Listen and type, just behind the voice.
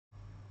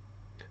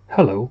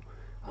Hello,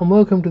 and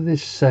welcome to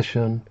this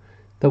session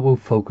that will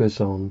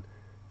focus on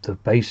the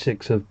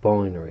basics of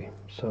binary.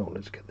 So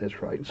let's get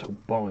this right. So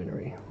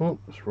binary,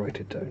 let's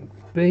write it down.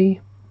 B-I-N-A-R-Y.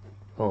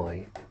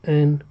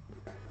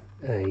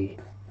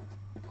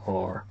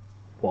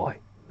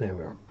 There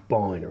we are,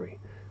 binary.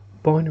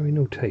 Binary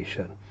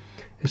notation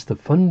is the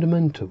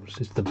fundamentals,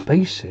 it's the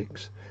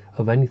basics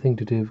of anything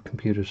to do with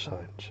computer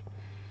science.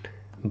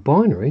 And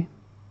binary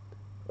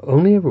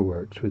only ever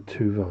works with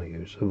two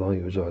values. The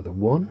value is either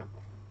 1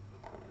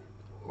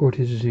 or it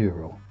is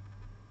 0.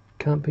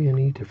 Can't be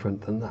any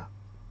different than that.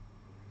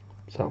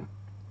 So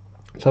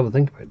let's have a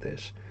think about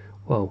this.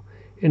 Well,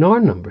 in our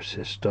number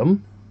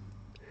system,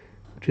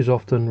 which is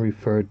often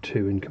referred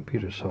to in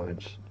computer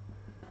science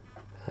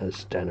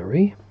as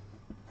denary,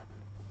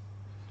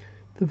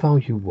 the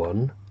value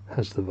 1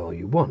 has the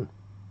value 1,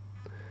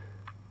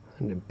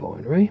 and in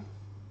binary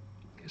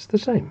it's the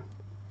same.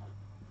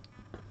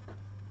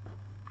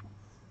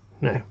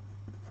 Now,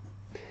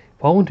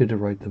 if I wanted to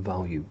write the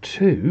value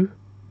 2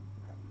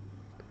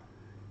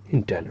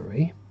 in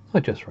denary,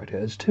 I just write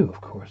it as 2, of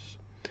course.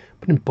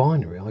 But in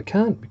binary I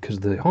can't, because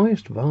the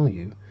highest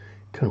value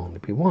can only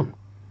be 1.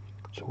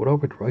 So what I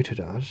would write it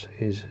as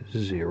is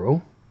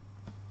 0,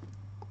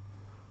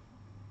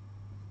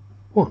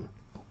 1.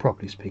 Or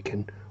properly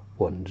speaking,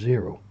 1,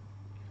 0.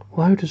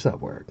 Well, how does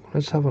that work?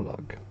 Let's have a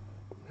look.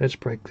 Let's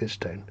break this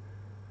down.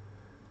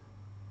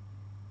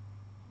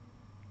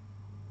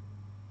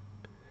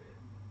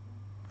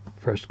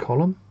 First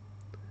column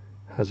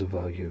has a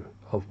value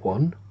of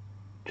 1,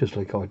 just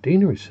like our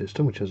denary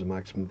system, which has a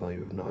maximum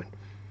value of 9.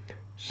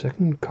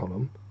 Second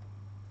column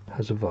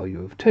has a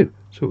value of 2,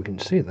 so we can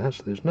see that,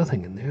 so there's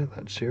nothing in there,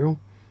 that's 0.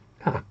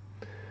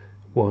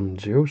 1,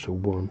 0, so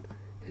 1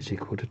 is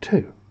equal to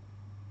 2.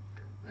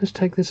 Let's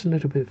take this a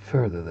little bit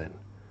further then.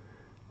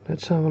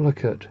 Let's have a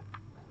look at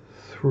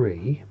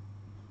 3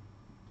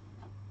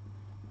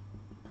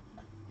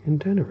 in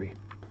denary.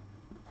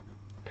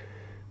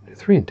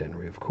 3 in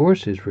denary, of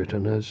course, is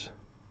written as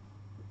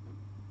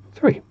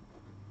 3.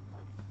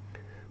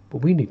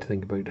 But we need to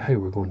think about how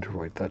we're going to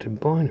write that in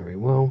binary.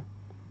 Well,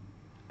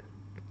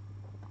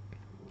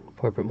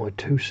 if I put my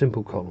two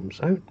simple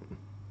columns out,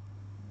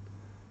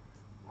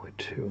 my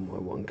 2 and my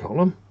 1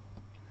 column,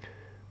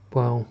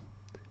 well,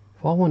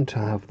 if I want to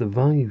have the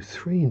value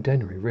 3 in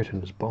denary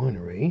written as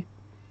binary,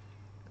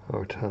 I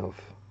would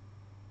have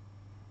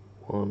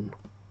 1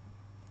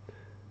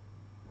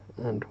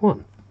 and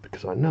 1,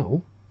 because I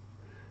know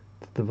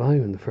that the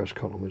value in the first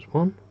column is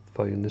 1, the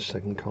value in the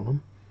second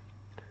column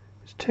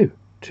is 2.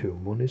 2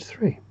 and 1 is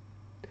 3.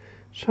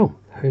 So,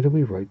 how do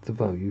we write the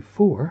value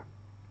 4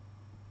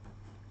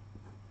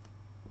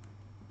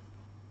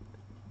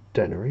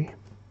 denary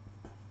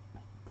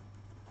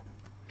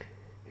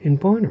in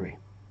binary?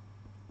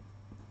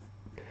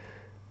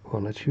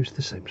 Well, let's use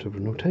the same sort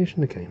of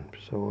notation again.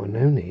 So I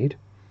now need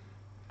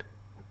a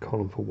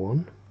column for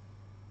 1,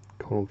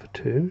 a column for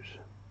 2s,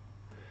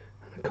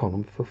 and a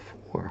column for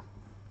 4.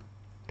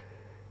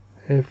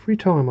 Every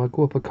time I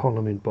go up a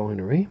column in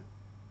binary,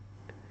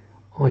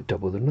 I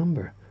double the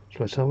number. So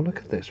let's have a look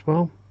at this.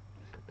 Well,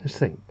 let's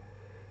think.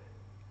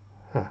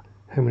 How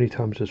many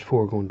times does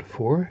 4 go into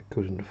 4? It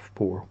goes into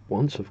 4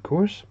 once, of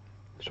course.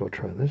 So I'll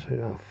try this.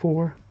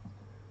 4.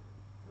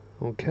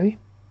 Okay.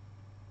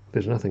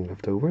 There's nothing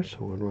left over, so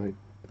I'll write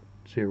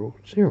 0,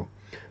 0.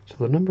 So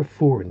the number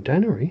 4 in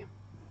denary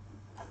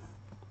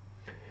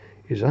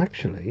is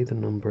actually the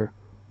number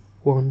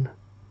 1,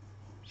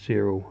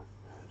 0,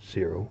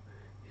 0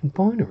 in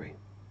binary.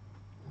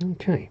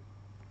 Okay.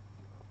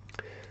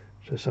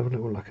 So let's have a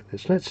little look at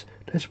this. Let's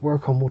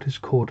work on what is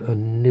called a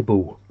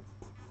nibble.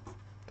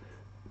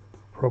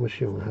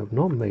 Promise you I have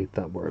not made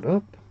that word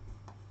up.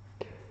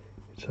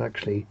 It's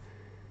actually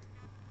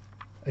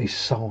a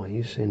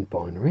size in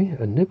binary.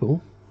 A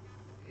nibble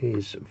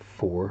is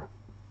 4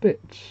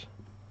 bits.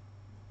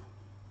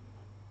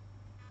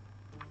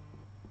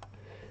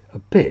 A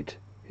bit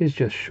is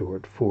just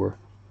short for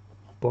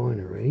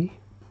binary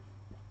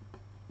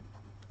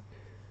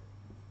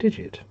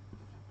digit.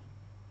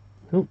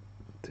 Oh,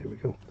 there we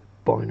go.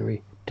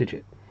 Binary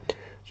digit.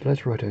 So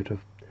let's write out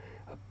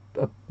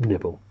a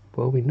nibble.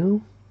 Well, we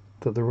know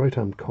that the right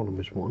hand column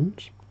is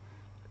 1s,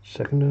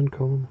 second hand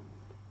column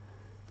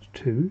is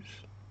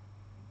 2s,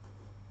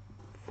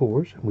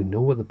 4s, and we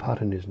know what the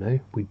pattern is now.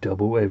 We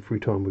double every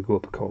time we go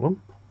up a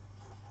column.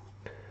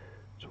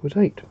 So it's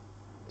 8.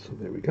 So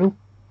there we go.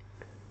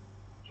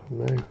 So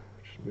now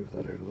just move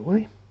that out of the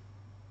way.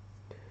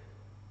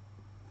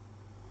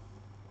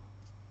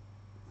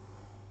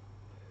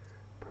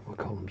 Put my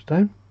columns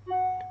down.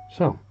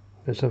 So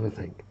let's have a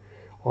think.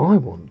 I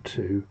want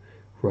to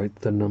write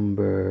the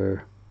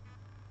number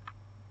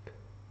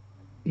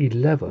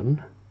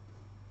 11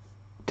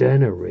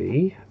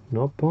 denary,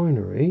 not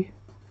binary.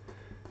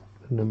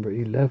 The number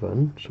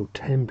 11, so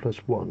 10 plus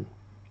 1,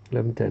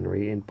 11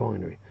 denary in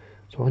binary.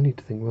 So I need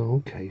to think,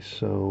 well, okay,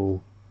 so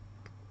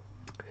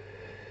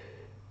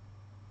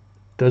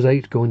does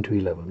 8 go into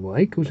 11? Well,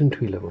 8 goes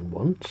into 11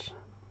 once,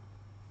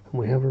 and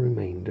we have a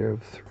remainder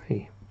of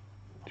 3.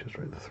 Just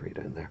write the 3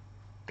 down there.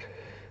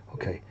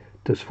 Okay,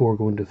 Does 4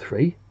 go into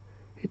 3?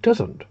 It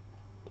doesn't.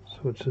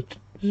 So it's a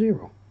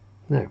 0.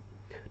 Now,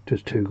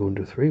 does 2 go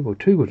into 3? Well,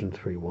 2 goes into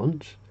 3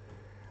 once,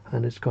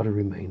 and it's got a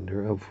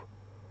remainder of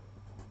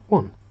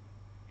 1.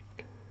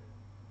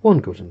 1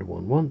 goes into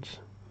 1 once.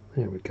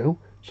 There we go.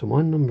 So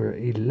my number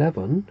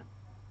 11,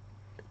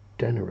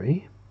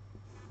 denary,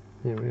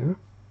 there we are,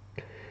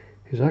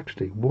 is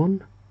actually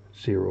 1,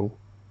 0,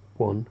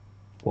 1,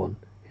 1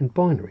 in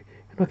binary.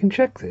 And I can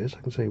check this. I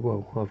can say,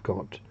 well, I've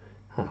got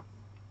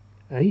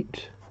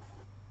 8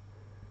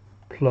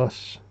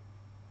 plus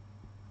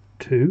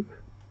 2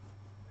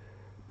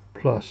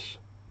 plus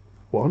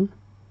 1.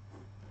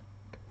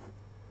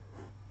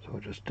 So I'll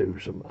just do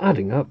some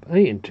adding up.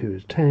 8 and 2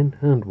 is 10,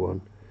 and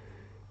 1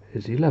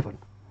 is 11.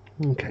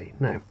 Okay,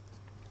 now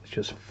let's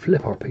just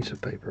flip our piece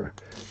of paper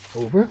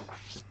over.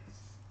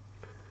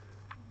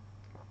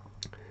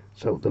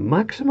 So the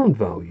maximum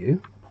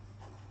value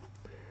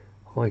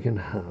I can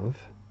have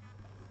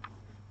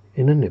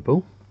in a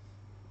nibble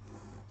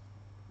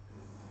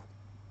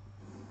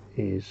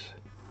is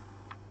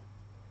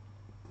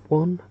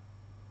 1,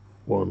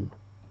 1,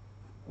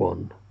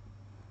 1,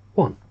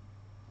 1.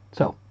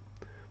 So,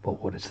 well,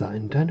 what is that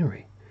in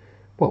denary?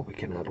 Well, we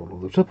can add all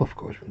of those up, of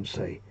course. We can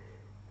say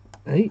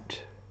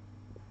 8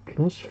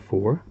 plus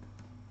 4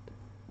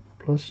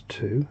 plus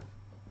 2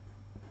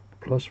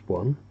 plus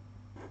 1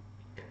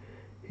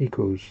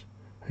 equals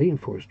 8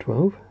 and 4 is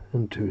 12,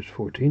 and 2 is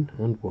 14,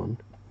 and 1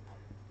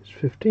 is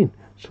 15.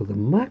 So the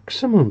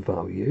maximum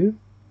value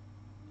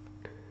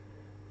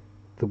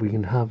that we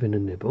can have in a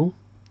nibble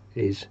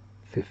is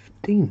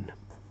 15.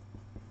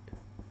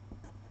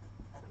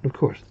 And of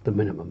course, the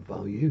minimum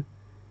value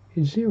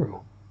is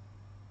 0.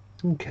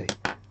 Okay,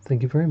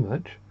 thank you very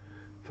much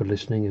for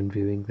listening and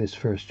viewing this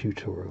first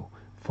tutorial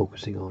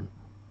focusing on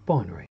binary.